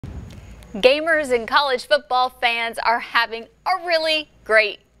Gamers and college football fans are having a really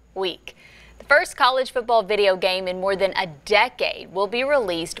great week. The first college football video game in more than a decade will be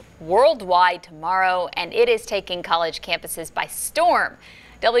released worldwide tomorrow, and it is taking college campuses by storm.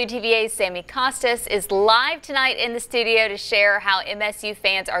 WTVA's Sammy Costas is live tonight in the studio to share how MSU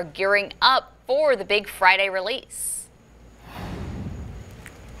fans are gearing up for the big Friday release.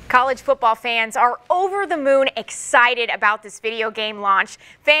 College football fans are over the moon excited about this video game launch.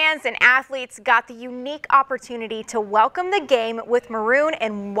 Fans and athletes got the unique opportunity to welcome the game with maroon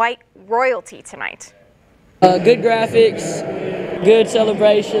and white royalty tonight. Good graphics, good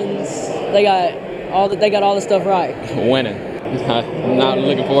celebrations. They got all the stuff right. Winning. I'm not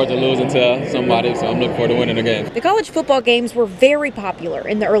looking forward to losing to somebody, so I'm looking forward to winning the game. The college football games were very popular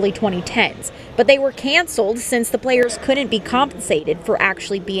in the early 2010s, but they were canceled since the players couldn't be compensated for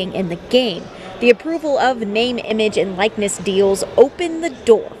actually being in the game. The approval of name, image, and likeness deals opened the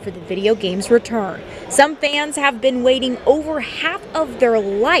door for the video game's return. Some fans have been waiting over half of their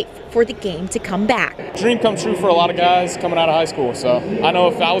life for the game to come back. Dream come true for a lot of guys coming out of high school. So I know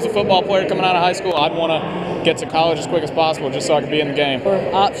if I was a football player coming out of high school, I'd want to get to college as quick as possible just so I could be in the game.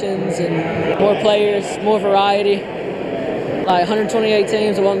 More options and more players, more variety. Like 128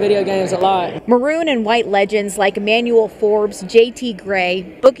 teams in one video game is a lot. Maroon and white legends like Emmanuel Forbes, JT Gray,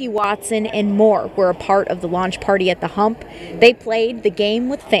 Bookie Watson, and more were a part of the launch party at the Hump. They played the game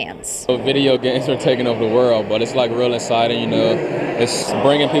with fans. Video games are taking over the world, but it's like real exciting, you know. It's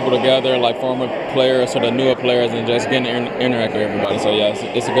bringing people together, like former players or the newer players, and just getting to interact with everybody. So yeah,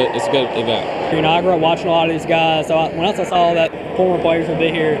 it's a good event. You know, I grew up watching a lot of these guys, so once I saw that former players would be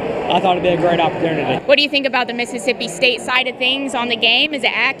here, I thought it'd be a great opportunity. What do you think about the Mississippi State side of things on the game? Is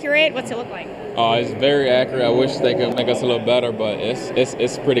it accurate? What's it look like? It's very accurate. I wish they could make us a little better, but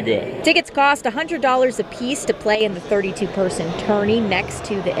it's pretty good. Tickets cost $100 a piece to play in the 32-person tourney next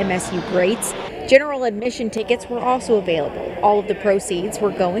to the MSU Greats. General admission tickets were also available. All of the proceeds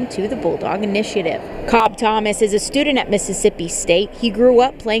were going to the Bulldog Initiative. Cobb Thomas is a student at Mississippi State. He grew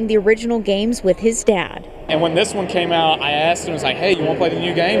up playing the original games with his dad. And when this one came out, I asked him, I was like, hey, you want to play the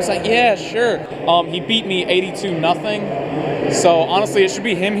new game? He's like, yeah, sure. He beat me 82-0. So honestly, it should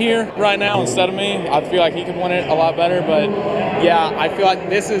be him here right now instead of me. I feel like he could win it a lot better. But yeah, I feel like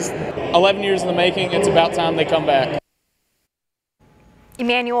this is 11 years in the making. It's about time they come back.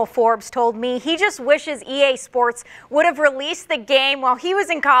 Emmanuel Forbes told me he just wishes EA Sports would have released the game while he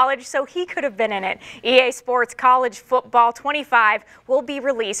was in college so he could have been in it. EA Sports College Football 25 will be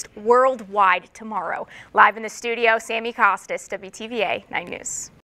released worldwide tomorrow. Live in the studio, Sammy Costas, WTVA 9 News.